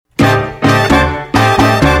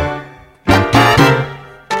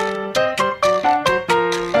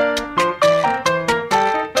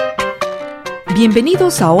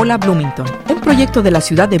Bienvenidos a Hola Bloomington, un proyecto de la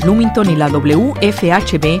ciudad de Bloomington y la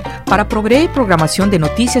WFHB para proveer programación de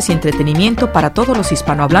noticias y entretenimiento para todos los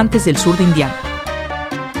hispanohablantes del sur de Indiana.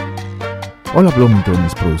 Hola Bloomington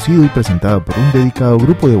es producido y presentado por un dedicado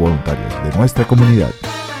grupo de voluntarios de nuestra comunidad.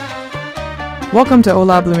 Welcome to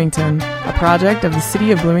Hola Bloomington, a project of the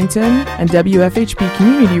City of Bloomington and WFHB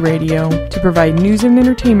Community Radio to provide news and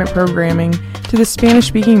entertainment programming to the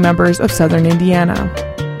Spanish-speaking members of Southern Indiana.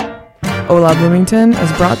 Hola Bloomington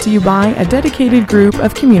is brought to you by a dedicated group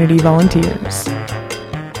of community volunteers.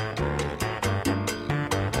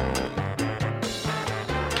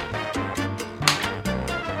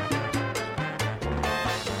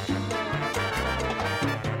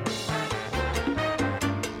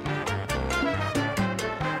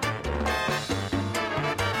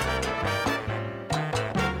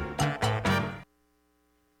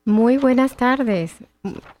 Muy buenas tardes.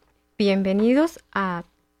 Bienvenidos a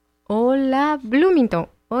Hola Bloomington.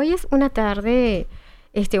 Hoy es una tarde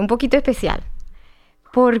un poquito especial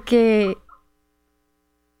porque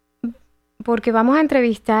vamos a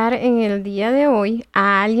entrevistar en el día de hoy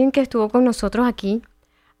a alguien que estuvo con nosotros aquí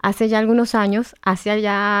hace ya algunos años, hace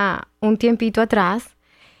ya un tiempito atrás,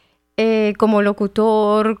 como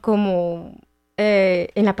locutor, como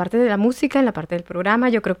en la parte de la música, en la parte del programa.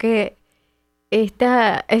 Yo creo que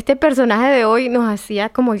este personaje de hoy nos hacía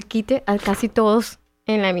como el quite a casi todos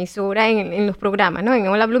en la emisora, en los programas, ¿no? En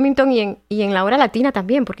Hola Bloomington y en la Hora Latina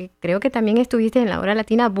también, porque creo que también estuviste en la Hora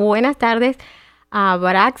Latina. Buenas tardes a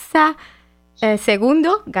Abraxa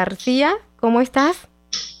Segundo García. ¿Cómo estás?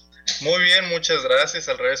 Muy bien, muchas gracias.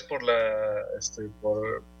 Al revés por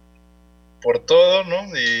por todo, ¿no?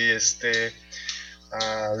 Y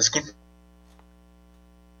disculpe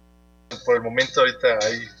por el momento, ahorita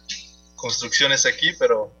hay construcciones aquí,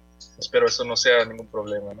 pero espero eso no sea ningún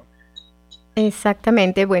problema, ¿no?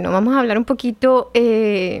 Exactamente. Bueno, vamos a hablar un poquito.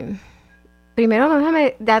 Primero,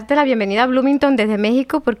 déjame darte la bienvenida a Bloomington desde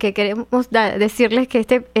México, porque queremos decirles que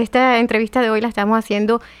esta entrevista de hoy la estamos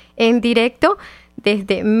haciendo en directo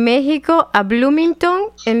desde México a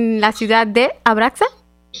Bloomington, en la ciudad de Abraxa.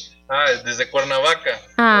 Desde Cuernavaca.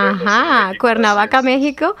 Ajá, México, Cuernavaca,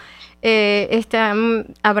 México. Está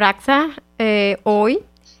Abraxa hoy.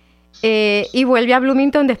 Y vuelve a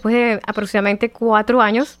Bloomington después de aproximadamente 4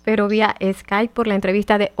 años, pero vía Skype por la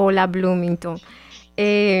entrevista de Hola Bloomington.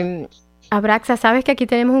 Abraxa, sabes que aquí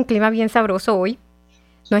tenemos un clima bien sabroso hoy.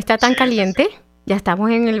 No está tan caliente, ya estamos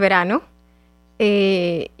en el verano.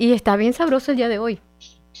 Y está bien sabroso el día de hoy.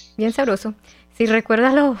 Bien sabroso. Si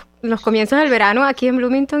recuerdas los comienzos del verano, aquí en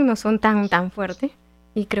Bloomington no son tan fuertes.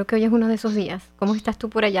 Y creo que hoy es uno de esos días. ¿Cómo estás tú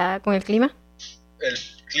por allá con el clima? El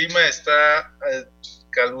clima está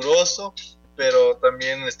caluroso, pero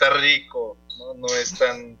también está rico, no es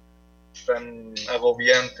tan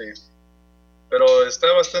agobiante, pero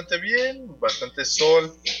está bastante bien, bastante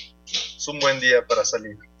sol. Es un buen día para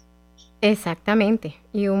salir. Exactamente,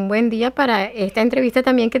 y un buen día para esta entrevista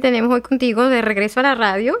también que tenemos hoy contigo de regreso a la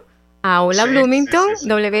radio, a Hola Bloomington, sí.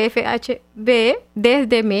 WFHB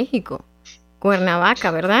desde México,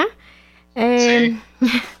 Cuernavaca, ¿verdad? Sí.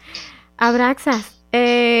 Abraxas,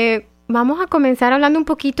 vamos a comenzar hablando un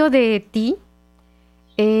poquito de ti,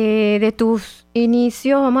 de tus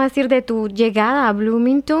inicios, vamos a decir, de tu llegada a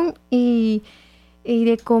Bloomington y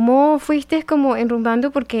de cómo fuiste como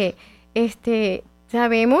enrumbando, porque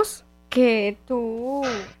sabemos que tú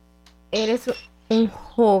eres un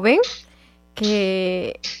joven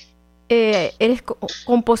que eres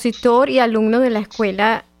compositor y alumno de la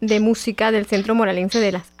Escuela de Música del Centro Moralense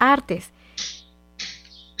de las Artes.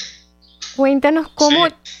 Cuéntanos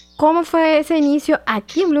 ¿Cómo fue ese inicio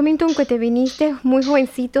aquí en Bloomington, que te viniste muy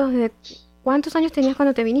jovencito? ¿Cuántos años tenías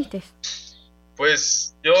cuando te viniste?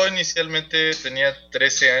 Pues yo inicialmente tenía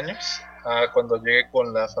 13 años cuando llegué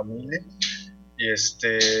con la familia. Y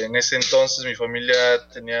en ese entonces mi familia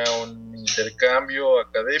tenía un intercambio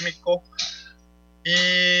académico.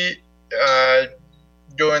 Y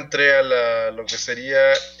yo entré a lo que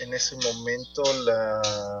sería en ese momento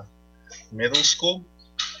la Middle School,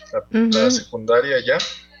 la secundaria ya.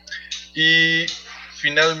 Y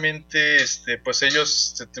finalmente pues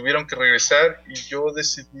ellos se tuvieron que regresar y yo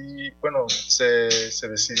decidí, se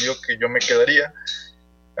decidió que yo me quedaría,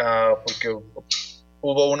 porque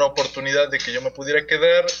hubo una oportunidad de que yo me pudiera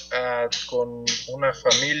quedar con una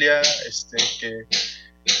familia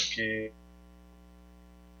que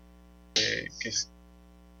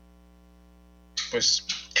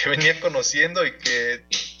venía conociendo y que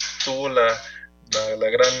tuvo el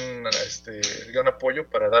gran apoyo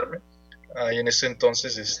para darme. Y en ese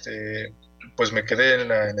entonces pues me quedé en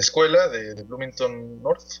la escuela de Bloomington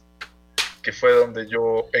North que fue donde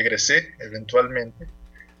yo egresé eventualmente.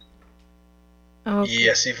 Okay. Y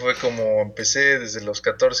así fue como empecé desde los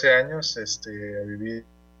 14 años a vivir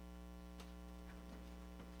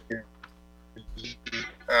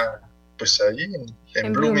pues ahí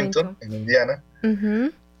en Bloomington, en Indiana.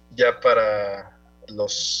 Uh-huh. Ya para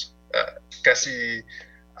los casi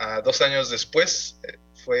 2 años después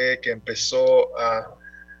fue que empezó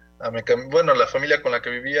bueno, la familia con la que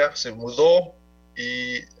vivía se mudó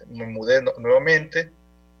y me mudé nuevamente.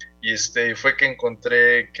 Y fue que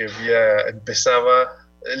encontré que empezaba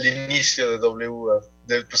el inicio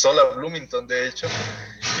de pues Hola Bloomington, de hecho,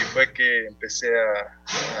 y fue que empecé a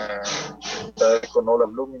estar con Hola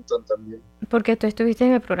Bloomington también. Porque tú estuviste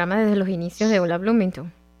en el programa desde los inicios de Hola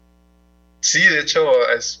Bloomington. Sí, de hecho,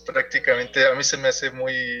 es prácticamente, a mí se me hace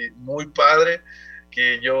muy, muy padre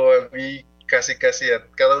que yo vi casi a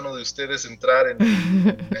cada uno de ustedes entrar en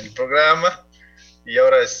el programa. Y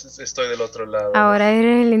ahora estoy del otro lado. Ahora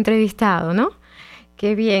eres el entrevistado, ¿no?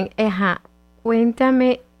 Qué bien. Ajá.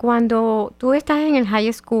 Cuéntame, cuando tú estás en el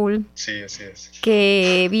high school, sí, así es,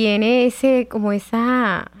 que viene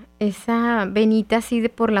esa venita así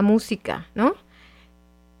por la música, ¿no?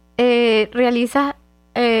 Realizas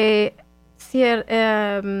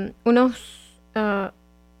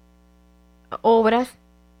obras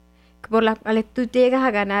por las cuales tú llegas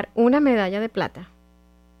a ganar una medalla de plata.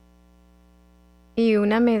 Y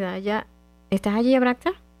una medalla. ¿Estás allí,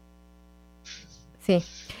 Abracta? Sí.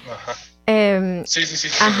 Ajá. Sí,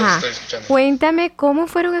 ajá. Estoy escuchando. Cuéntame cómo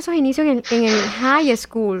fueron esos inicios en el high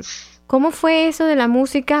school. ¿Cómo fue eso de la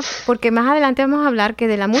música? Porque más adelante vamos a hablar que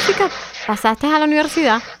de la música pasaste a la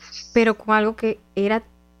universidad, pero con algo que era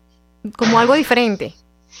como algo diferente.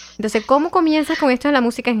 Entonces, ¿cómo comienzas con esto de la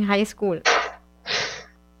música en high school?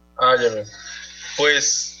 Ya veo.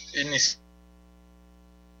 Pues inicialmente,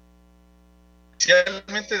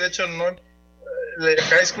 de hecho, no. El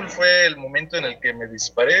high school fue el momento en el que me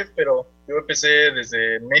disparé, pero yo empecé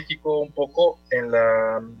desde México un poco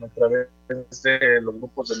a través de los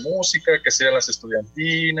grupos de música, que serían las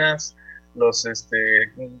estudiantinas, los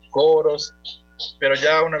coros, pero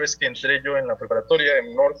ya una vez que entré yo en la preparatoria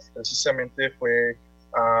en North, precisamente fue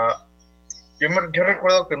yo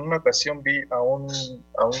recuerdo que en una ocasión vi a un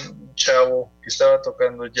chavo que estaba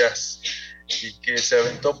tocando jazz y que se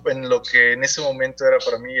aventó en lo que en ese momento era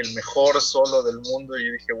para mí el mejor solo del mundo, y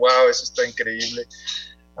yo dije, wow, eso está increíble,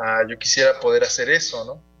 yo quisiera poder hacer eso,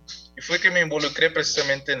 ¿no? Y fue que me involucré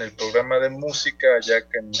precisamente en el programa de música allá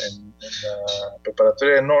en la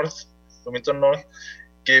preparatoria de Bloomington North,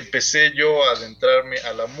 que empecé yo a adentrarme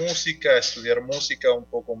a la música, a estudiar música un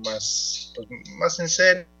poco más, pues, más en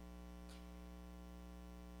serio.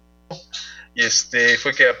 Y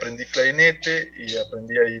fue que aprendí clarinete y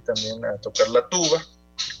aprendí ahí también a tocar la tuba.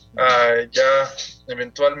 Ya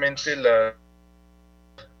eventualmente la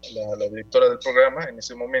directora del programa en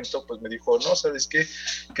ese momento pues me dijo, no, ¿sabes qué?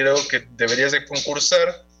 Creo que deberías de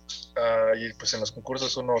concursar. Y pues en los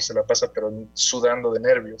concursos uno se la pasa pero sudando de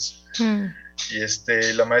nervios. Y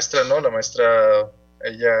la maestra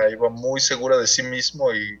ella iba muy segura de sí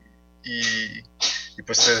mismo y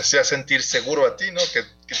pues te hacía sentir seguro a ti, ¿no? Que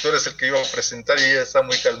tú eres el que iba a presentar, y ella está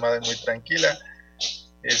muy calmada y muy tranquila.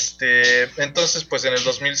 Entonces, pues en el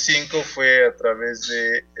 2005 fue a través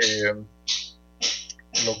de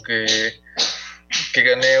lo que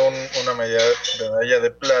gané una medalla de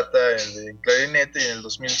plata en clarinete, y en el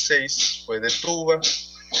 2006 fue de tuba,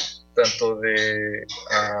 tanto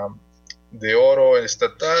de oro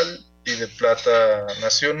estatal y de plata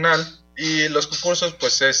nacional. Y los concursos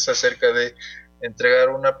pues es acerca de entregar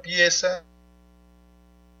una pieza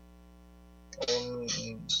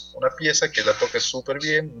que la toques súper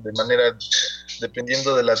bien, de manera,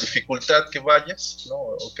 dependiendo de la dificultad que vayas, ¿no?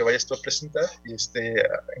 O que vayas tú a presentar, y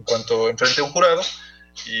en cuanto enfrente a un jurado,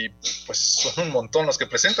 y pues son un montón los que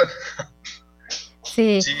presentan.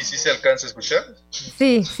 Sí. ¿Sí se alcanza a escuchar?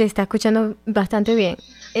 Sí, se está escuchando bastante bien.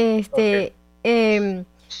 Okay.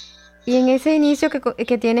 Y en ese inicio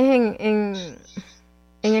que tienes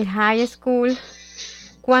en el high school,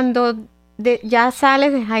 cuando ya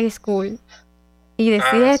sales de high school y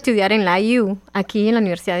decides estudiar en la U, aquí en la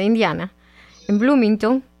Universidad de Indiana, en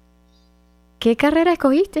Bloomington, ¿qué carrera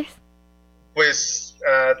escogiste? Pues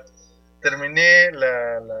terminé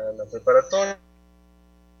la preparatoria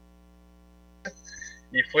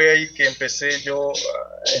y fue ahí que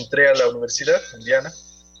entré a la universidad de Indiana,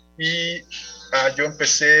 y yo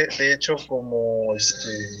empecé de hecho como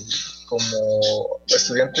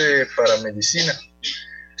estudiante para medicina,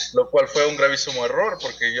 lo cual fue un gravísimo error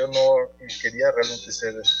porque yo no quería realmente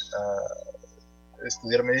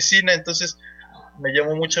estudiar medicina. Entonces me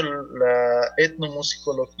llamó mucho la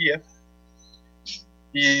etnomusicología,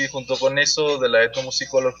 Y junto con eso de la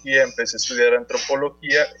etnomusicología empecé a estudiar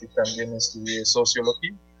antropología y también estudié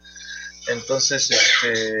sociología. Entonces,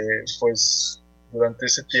 pues durante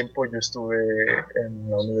ese tiempo yo estuve en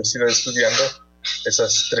la universidad estudiando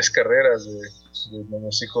esas 3 carreras de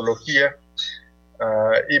etnomusicología.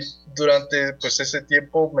 Y durante pues ese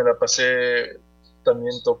tiempo me la pasé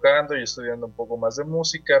también tocando y estudiando un poco más de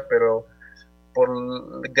música, pero por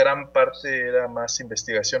gran parte era más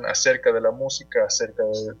investigación acerca de la música, acerca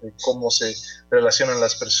de cómo se relacionan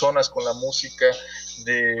las personas con la música,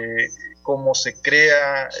 de cómo se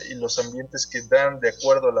crea y los ambientes que dan de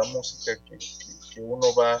acuerdo a la música que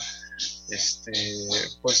uno va,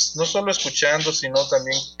 pues no solo escuchando, sino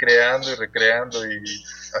también creando y recreando y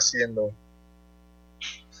haciendo.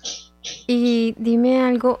 Y dime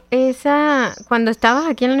algo, cuando estabas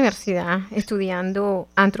aquí en la universidad estudiando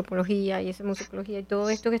antropología y esa musicología y todo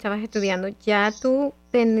esto que estabas estudiando, ¿ya tú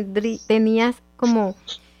tenías como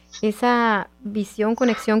esa visión,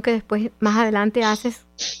 conexión que después más adelante haces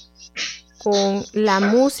con la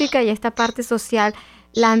música y esta parte social,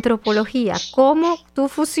 la antropología? ¿Cómo tú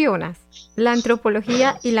fusionas la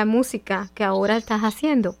antropología y la música que ahora estás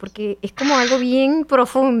haciendo? Porque es como algo bien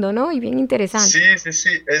profundo, ¿no? Y bien interesante. Sí,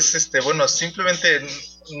 es bueno, simplemente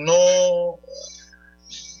no,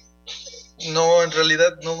 en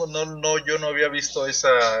realidad no, yo no había visto esa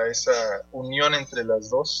unión entre las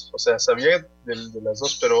dos, o sea, sabía de las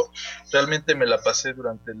dos, pero realmente me la pasé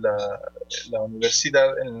durante la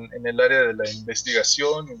universidad en el área de la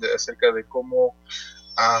investigación, acerca de cómo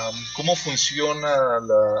funciona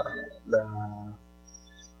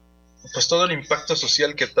pues todo el impacto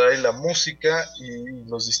social que trae la música y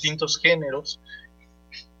los distintos géneros,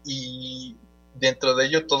 y dentro de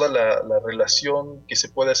ello toda la relación que se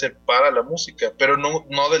puede hacer para la música, pero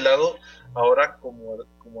no de lado ahora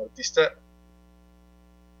como artista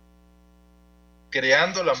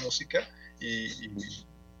creando la música y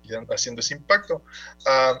haciendo ese impacto.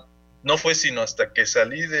 No fue sino hasta que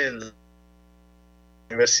salí de la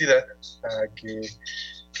universidad que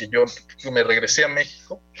yo me regresé a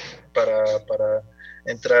México para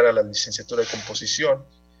entrar a la licenciatura de composición,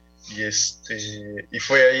 y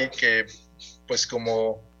fue ahí que pues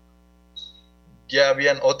como ya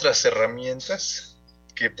habían otras herramientas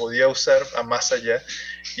que podía usar a más allá,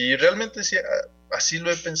 y realmente sí, así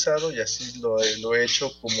lo he pensado y así lo he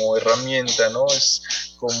hecho como herramienta, ¿no?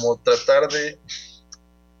 Es como tratar de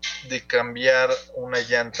cambiar una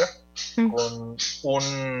llanta con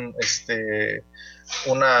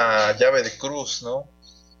una llave de cruz, ¿no?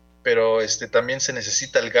 Pero también se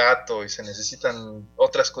necesita el gato y se necesitan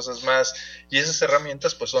otras cosas más, y esas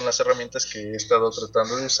herramientas pues son las herramientas que he estado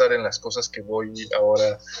tratando de usar en las cosas que voy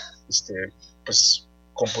ahora pues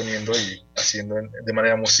componiendo y haciendo de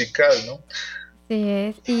manera musical, ¿no? Sí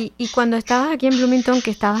es. Y cuando estabas aquí en Bloomington,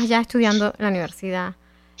 que estabas ya estudiando en la universidad,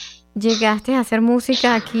 ¿llegaste a hacer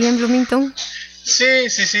música aquí en Bloomington? Sí,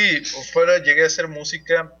 llegué a hacer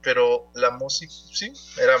música, pero la música, sí,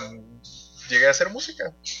 llegué a hacer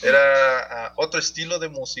música, era otro estilo de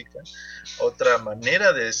música, otra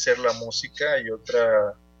manera de ser la música y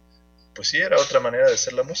era otra manera de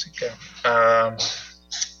ser la música.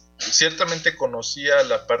 Ciertamente conocía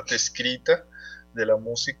la parte escrita de la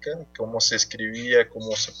música, cómo se escribía,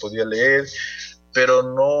 cómo se podía leer, pero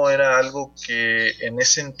no era algo que en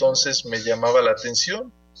ese entonces me llamaba la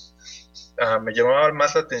atención. Me llamaba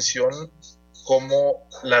más la atención como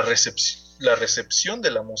la recepción de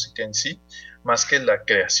la música en sí, más que la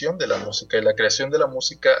creación de la música. Y la creación de la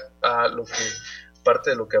música, parte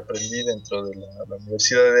de lo que aprendí dentro de la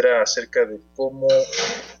universidad era acerca de cómo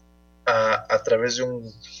a través de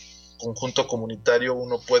un conjunto comunitario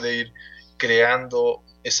uno puede ir creando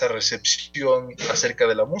esa recepción acerca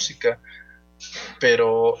de la música,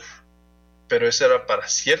 pero eso era para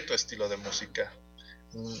cierto estilo de música,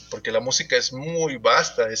 porque la música es muy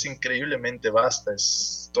vasta, es increíblemente vasta,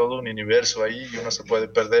 es todo un universo ahí y uno se puede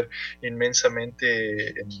perder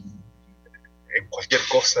inmensamente en cualquier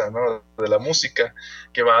cosa, ¿no? De la música,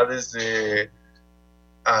 que va desde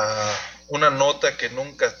una nota que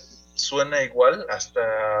nunca suena igual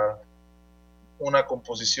hasta una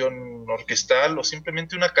composición orquestal o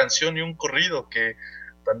simplemente una canción y un corrido que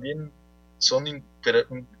también son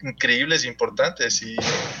increíbles e importantes, y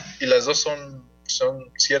las dos son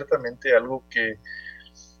ciertamente algo que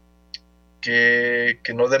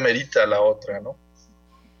no demerita a la otra, ¿no?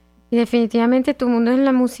 Y definitivamente tu mundo es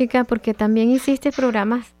la música, porque también hiciste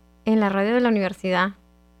programas en la radio de la universidad.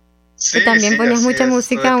 Sí, y también ponías mucha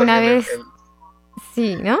música una vez.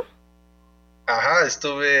 Sí, ¿no? Ajá,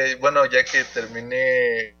 ya que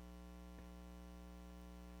terminé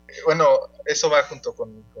bueno, eso va junto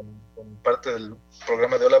con parte del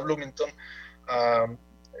programa de Hola Bloomington.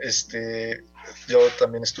 Yo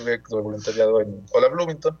también estuve de voluntariado en Hola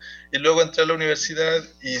Bloomington y luego entré a la universidad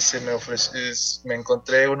y me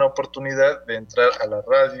encontré una oportunidad de entrar a la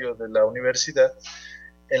radio de la universidad,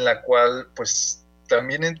 en la cual pues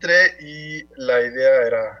también entré, y la idea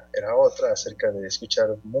era otra, acerca de escuchar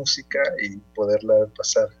música y poderla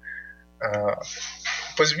pasar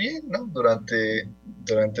pues bien, ¿no? Durante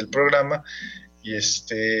el programa. Y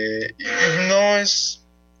no es,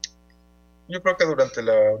 yo creo que durante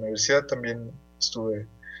la universidad también estuve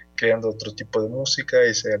creando otro tipo de música,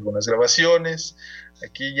 hice algunas grabaciones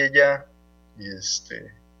aquí y allá, y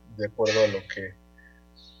de acuerdo a lo que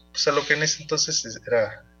en ese entonces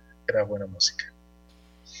era buena música.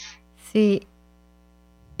 Sí.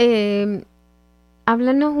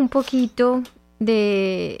 Háblanos un poquito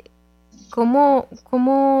de cómo,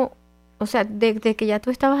 o sea, desde que ya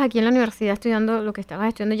tú estabas aquí en la universidad estudiando lo que estabas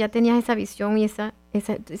estudiando, ya tenías esa visión y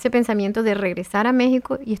ese pensamiento de regresar a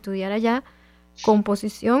México y estudiar allá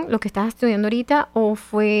composición, lo que estás estudiando ahorita, o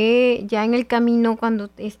fue ya en el camino cuando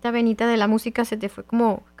esta venita de la música se te fue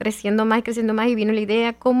como creciendo más y vino la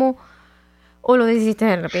idea, ¿cómo, o lo decidiste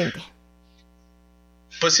de repente?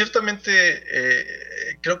 Pues ciertamente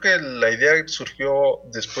creo que la idea surgió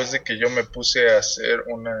después de que yo me puse a hacer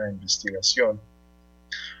una investigación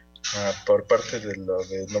por parte de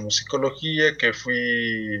la musicología, que fui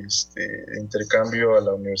de intercambio a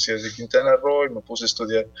la Universidad de Quintana Roo y me puse a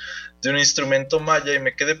estudiar de un instrumento maya, y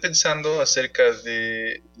me quedé pensando acerca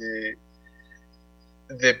de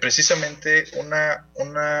precisamente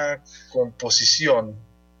una composición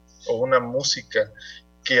o una música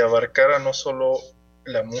que abarcara no solo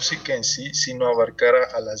la música en sí, sino abarcara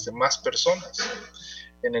a las demás personas,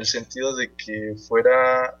 en el sentido de que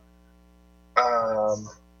fuera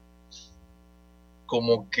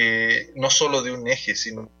como que no solo de un eje,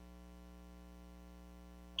 sino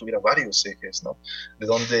tuviera varios ejes, ¿no? De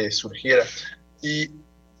donde surgiera. Y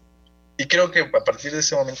creo que a partir de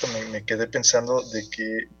ese momento me quedé pensando de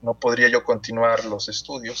que no podría yo continuar los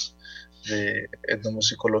estudios de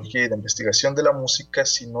etnomusicología y de investigación de la música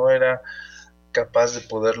si no era capaz de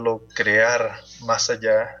poderlo crear más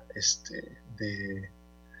allá de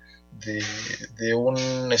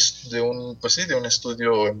un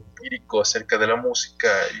estudio empírico acerca de la música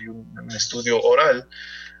y un estudio oral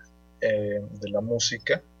de la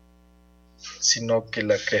música, sino que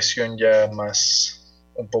la creación ya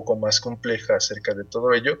un poco más compleja acerca de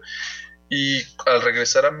todo ello. Y al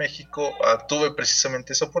regresar a México tuve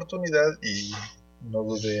precisamente esa oportunidad y no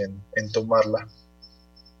dudé en tomarla.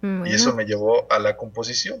 Bueno. Y eso me llevó a la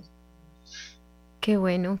composición. Qué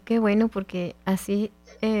bueno, porque así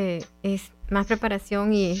es más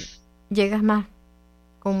preparación y llegas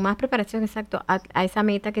con más preparación, exacto, a esa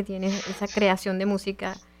meta que tienes, esa creación de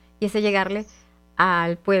música y ese llegarle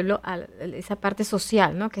al pueblo, a esa parte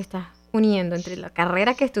social, ¿no? Que estás uniendo entre la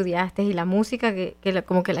carrera que estudiaste y la música que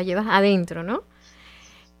como que la llevas adentro, ¿no?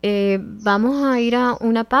 Vamos a ir a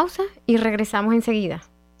una pausa y regresamos enseguida.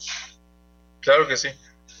 Claro que sí.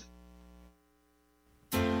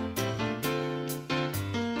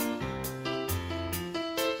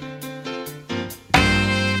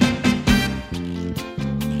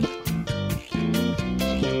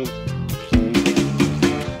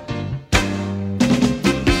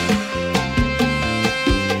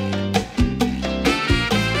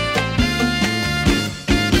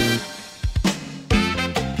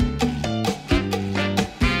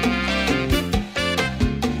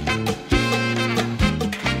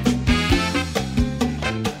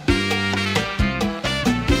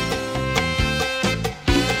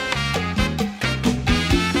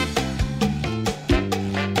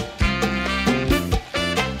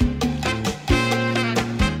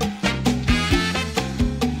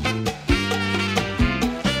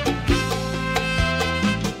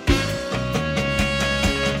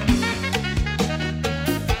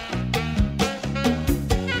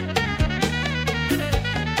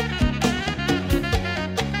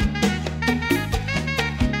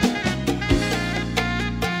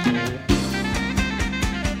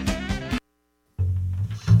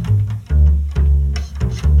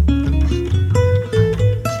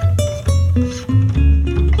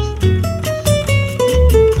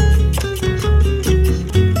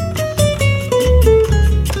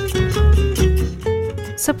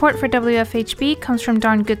 Support for WFHB comes from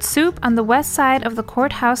Darn Good Soup on the west side of the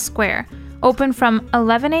Courthouse Square. Open from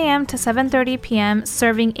 11 a.m. to 7:30 p.m.,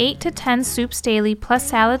 serving 8 to 10 soups daily, plus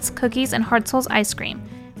salads, cookies, and Hartzell's ice cream.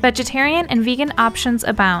 Vegetarian and vegan options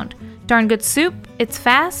abound. Darn Good Soup, it's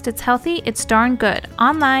fast, it's healthy, it's darn good.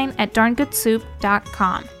 Online at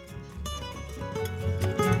darngoodsoup.com.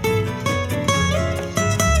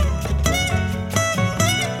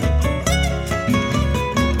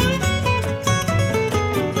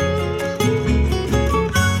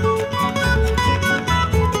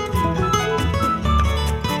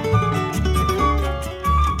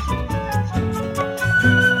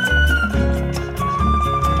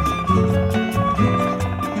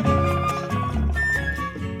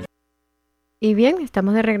 Y bien,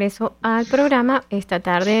 estamos de regreso al programa. Esta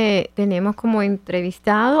tarde tenemos como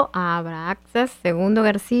entrevistado a Abraxas Segundo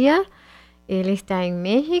García. Él está en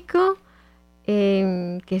México.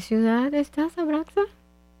 ¿En qué ciudad estás, Abraxas?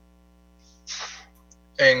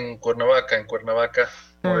 En Cuernavaca,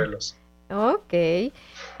 Morelos. Ok.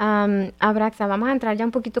 Abraxas, vamos a entrar ya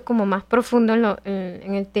un poquito como más profundo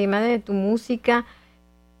en el tema de tu música.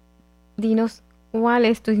 Dinos, ¿cuál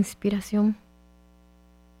es tu inspiración?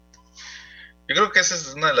 Yo creo que esa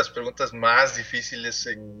es una de las preguntas más difíciles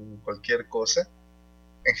en cualquier cosa,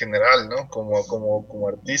 en general, ¿no? Como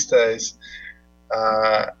artista, es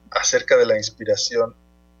acerca de la inspiración.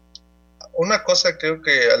 Una cosa creo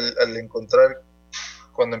que al encontrar,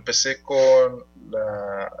 cuando empecé con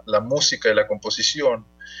la música y la composición,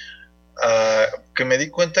 que me di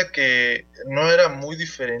cuenta que no era muy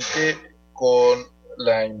diferente con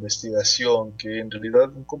la investigación, que en realidad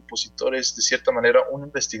un compositor es de cierta manera un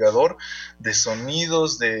investigador de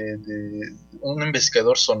sonidos, de un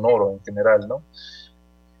investigador sonoro en general, ¿no?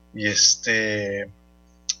 Y en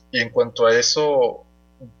cuanto a eso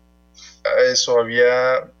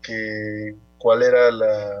había que cuál era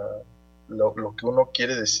lo que uno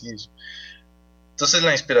quiere decir. Entonces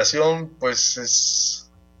la inspiración, pues es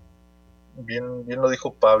bien lo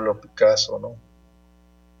dijo Pablo Picasso, ¿no?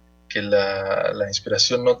 Que la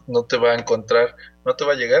inspiración no te va a encontrar, no te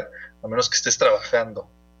va a llegar a menos que estés trabajando.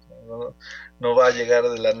 No va a llegar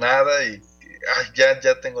de la nada y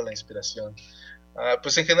ya tengo la inspiración.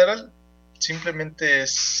 Pues en general simplemente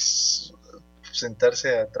es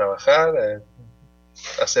sentarse a trabajar, a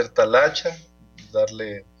hacer talacha,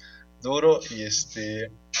 darle duro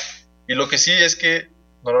y lo que sí es que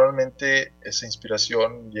normalmente esa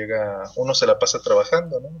inspiración llega, uno se la pasa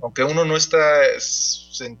trabajando, ¿no? Aunque uno no está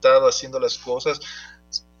sentado haciendo las cosas,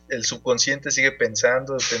 el subconsciente sigue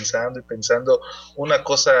pensando y pensando. Una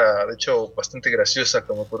cosa, de hecho, bastante graciosa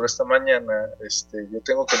que me ocurrió esta mañana, yo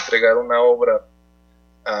tengo que entregar una obra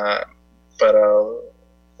para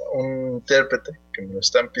un intérprete que me lo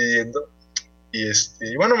están pidiendo, y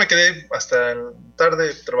bueno, me quedé hasta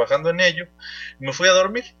tarde trabajando en ello, y me fui a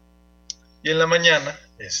dormir. Y en la mañana,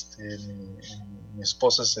 mi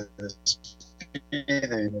esposa se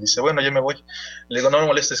despide y me dice, bueno, ya me voy. Le digo, no me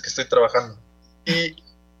molestes, que estoy trabajando. Y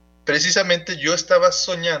precisamente yo estaba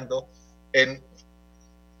soñando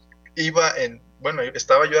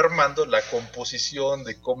estaba yo armando la composición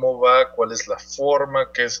de cómo va, cuál es la forma,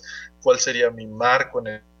 cuál sería mi marco en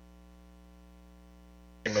el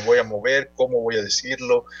que me voy a mover, cómo voy a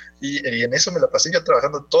decirlo. Y en eso me la pasé yo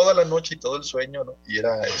trabajando toda la noche y todo el sueño, ¿no? Y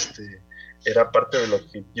era parte de lo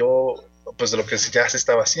que de lo que ya se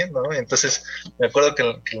estaba haciendo, ¿no? Entonces me acuerdo que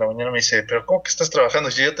en la mañana me dice, pero ¿cómo que estás trabajando?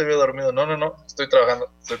 Si yo te había dormido. No, estoy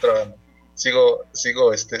trabajando.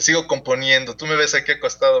 Sigo componiendo. Tú me ves aquí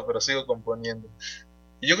acostado, pero sigo componiendo.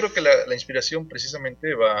 Y yo creo que la inspiración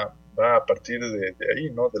precisamente va a partir de ahí,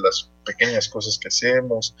 ¿no? De las pequeñas cosas que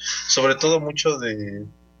hacemos, sobre todo mucho de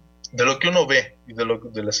lo que uno ve y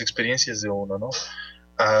de las experiencias de uno, ¿no?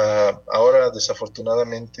 Ahora,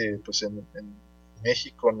 desafortunadamente, pues en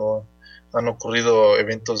México no han ocurrido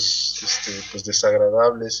eventos pues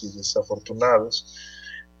desagradables y desafortunados,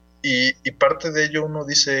 y parte de ello uno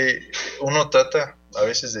trata a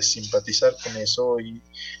veces de simpatizar con eso y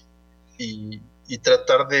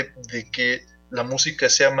tratar de que la música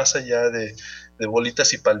sea más allá de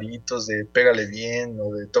bolitas y palitos, de pégale bien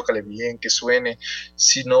o de tócale bien, que suene,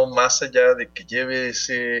 sino más allá de que lleve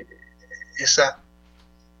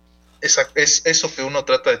eso que uno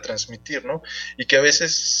trata de transmitir, ¿no? Y que a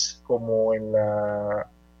veces, como en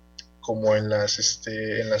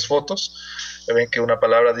las fotos, ven que una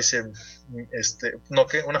palabra dice,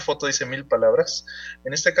 una foto dice 1000 palabras.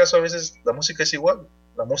 En este caso, a veces la música es igual.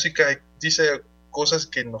 La música dice cosas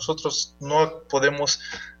que nosotros no podemos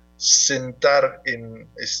asentar en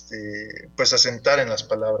las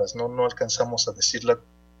palabras, no alcanzamos a decirla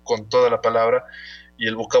con toda la palabra, y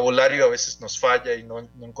el vocabulario a veces nos falla y no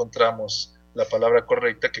encontramos la palabra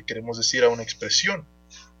correcta que queremos decir a una expresión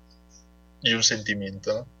y un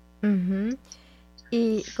sentimiento, ¿no? Uh-huh.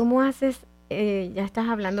 ¿Y cómo haces, ya estás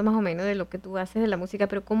hablando más o menos de lo que tú haces de la música,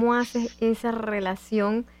 pero cómo haces esa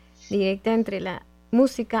relación directa entre la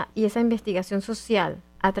música y esa investigación social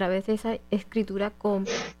a través de esa escritura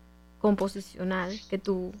composicional que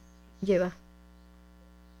tú llevas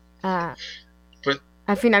al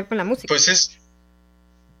final con la música?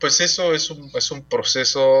 Pues eso es un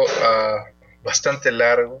proceso bastante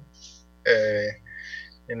largo.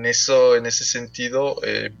 En ese sentido,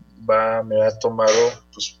 me ha tomado,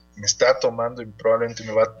 pues me está tomando, y probablemente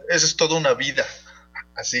eso es toda una vida,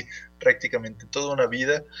 así prácticamente toda una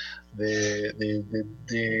vida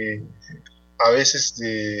de a veces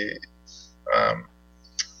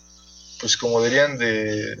pues como dirían,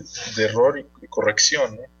 de error y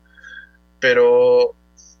corrección, ¿no? Pero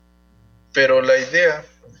la idea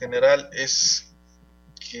en general es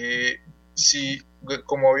que si,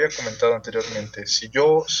 como había comentado anteriormente, si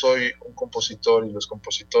yo soy un compositor y los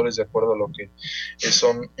compositores, de acuerdo a lo que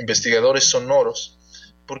son investigadores sonoros,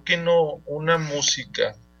 ¿por qué no una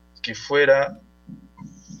música que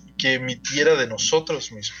emitiera de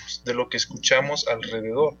nosotros mismos, de lo que escuchamos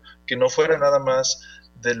alrededor, que no fuera nada más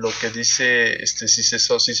de lo que dice, si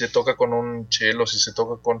se toca con un cello, si se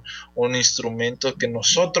toca con un instrumento, que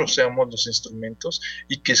nosotros seamos los instrumentos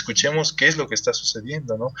y que escuchemos qué es lo que está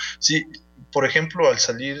sucediendo, ¿no? Sí, por ejemplo, al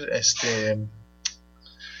salir,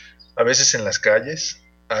 a veces en las calles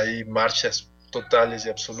hay marchas totales y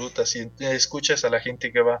absolutas y escuchas a la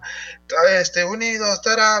gente que va unidos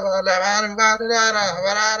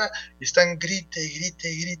y están grite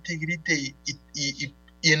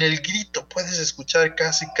y en el grito puedes escuchar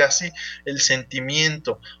casi el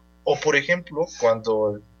sentimiento. O por ejemplo,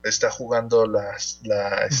 cuando está jugando la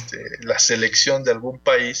selección de algún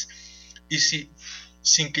país, y si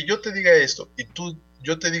sin que yo te diga esto y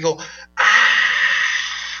yo te digo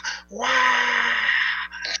 ¡wow!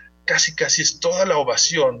 Casi es toda la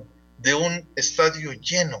ovación de un estadio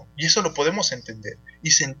lleno, y eso lo podemos entender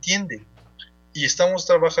y se entiende, y estamos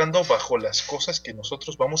trabajando bajo las cosas que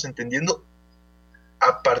nosotros vamos entendiendo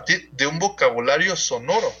a partir de un vocabulario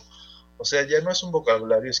sonoro. O sea, ya no es un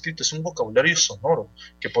vocabulario escrito, es un vocabulario sonoro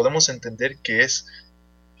que podemos entender que es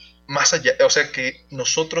más allá, o sea, que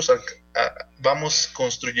nosotros vamos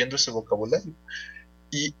construyendo ese vocabulario,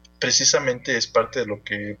 y precisamente es parte de lo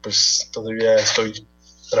que pues todavía estoy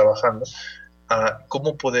trabajando, a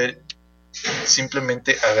cómo poder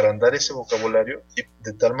simplemente agrandar ese vocabulario y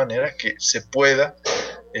de tal manera que se pueda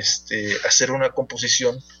hacer una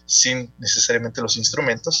composición sin necesariamente los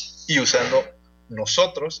instrumentos y usando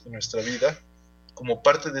nosotros en nuestra vida como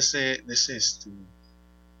parte de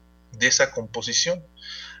esa composición.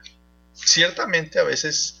 Ciertamente a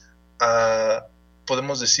veces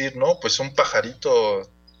podemos decir, no, pues un pajarito,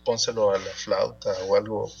 pónselo a la flauta o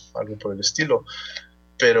algo por el estilo,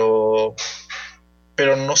 pero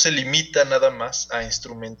no se limita nada más a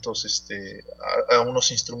instrumentos, a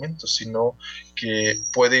unos instrumentos, sino que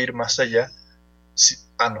puede ir más allá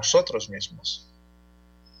a nosotros mismos.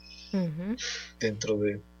 Ujú. Dentro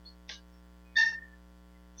de...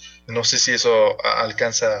 No sé si eso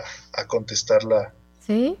alcanza a contestar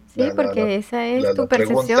Sí, porque esa es la tu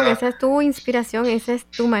percepción, pregunta. esa es tu inspiración, esa es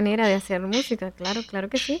tu manera de hacer música, claro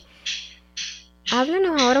que sí.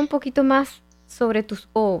 Háblanos ahora un poquito más sobre tus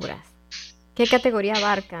obras. ¿Qué categoría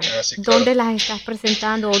abarcan? Sí, claro. ¿Dónde las estás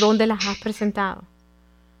presentando o dónde las has presentado?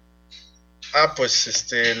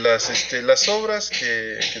 Pues las obras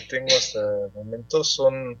que tengo hasta el momento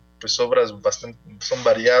son pues obras son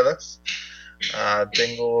variadas.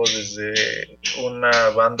 Tengo desde una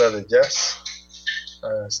banda de jazz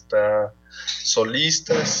hasta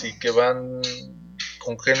solistas y que van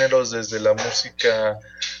con géneros desde la música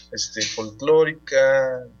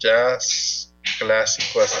folclórica, jazz,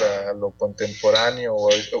 clásico hasta lo contemporáneo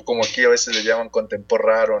o como aquí a veces le llaman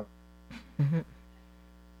contemporáneo. Ujú.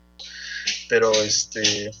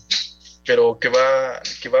 pero que va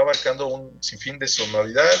abarcando un sinfín de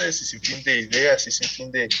sonoridades y sinfín de ideas y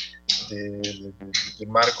sinfín de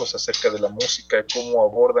marcos acerca de la música, cómo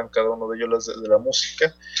abordan cada uno de ellos de la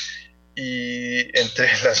música. Y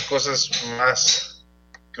entre las cosas más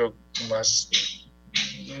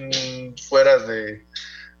fuera de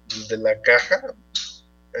la caja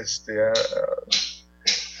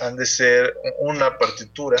han de ser una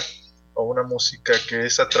partitura o una música que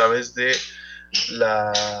es a través de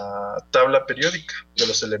la tabla periódica de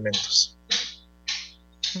los elementos.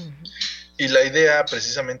 Ujú. Y la idea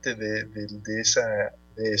precisamente de eso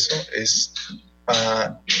es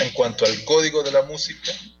en cuanto al código de la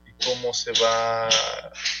música y cómo se va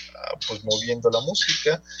pues moviendo la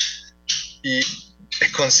música, y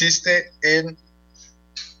consiste en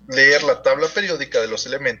leer la tabla periódica de los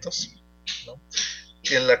elementos, ¿no?,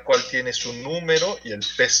 en la cual tiene su número y el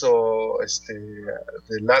peso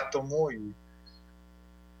del átomo, y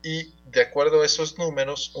de acuerdo a esos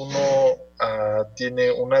números uno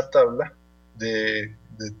tiene una tabla de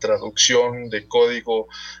traducción de código,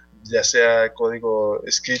 ya sea código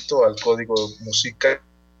escrito al código musical,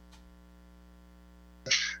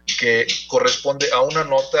 que corresponde a una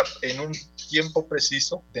nota en un tiempo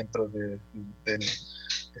preciso dentro de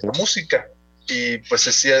la música, y pues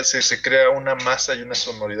se crea una masa y una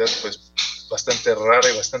sonoridad pues bastante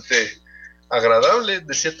rara y bastante agradable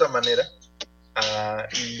de cierta manera,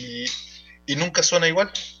 y nunca suena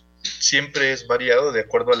igual. siempre es variado de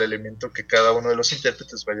acuerdo al elemento que cada uno de los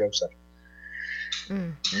intérpretes vaya a usar.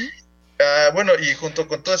 Bueno, y junto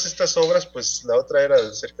con todas estas obras, pues la otra era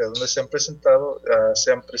acerca de dónde se han presentado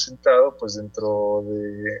pues dentro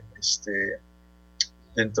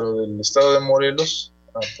del estado de Morelos.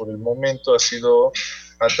 Por el momento ha sido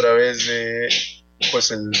a través de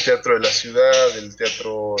pues el Teatro de la Ciudad, el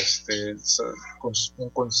teatro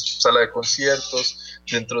con sala de conciertos,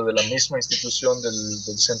 dentro de la misma institución del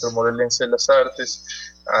Centro Morelense de las Artes.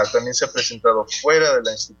 También se ha presentado fuera de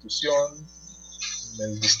la institución, en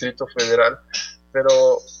el Distrito Federal,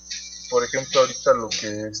 pero por ejemplo ahorita lo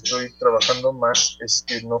que estoy trabajando más es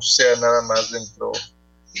que no sea nada más dentro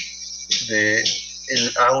de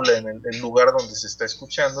el aula, en el lugar donde se está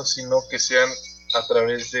escuchando, sino que sean a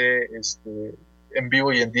través de en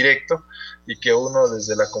vivo y en directo, y que uno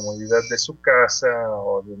desde la comodidad de su casa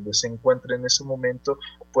o donde se encuentre en ese momento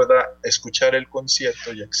pueda escuchar el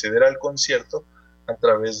concierto y acceder al concierto a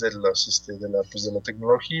través de la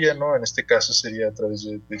tecnología, ¿no? En este caso sería a través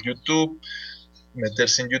de YouTube,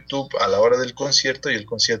 meterse en YouTube a la hora del concierto, y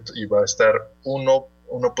va a estar uno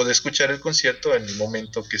puede escuchar el concierto en el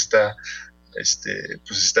momento que está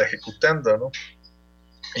pues está ejecutando, ¿no?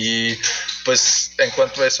 Y pues en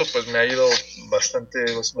cuanto a eso, pues me ha ido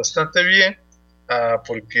bastante bien,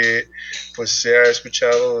 porque pues se ha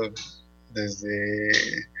escuchado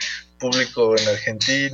desde público en Argentina,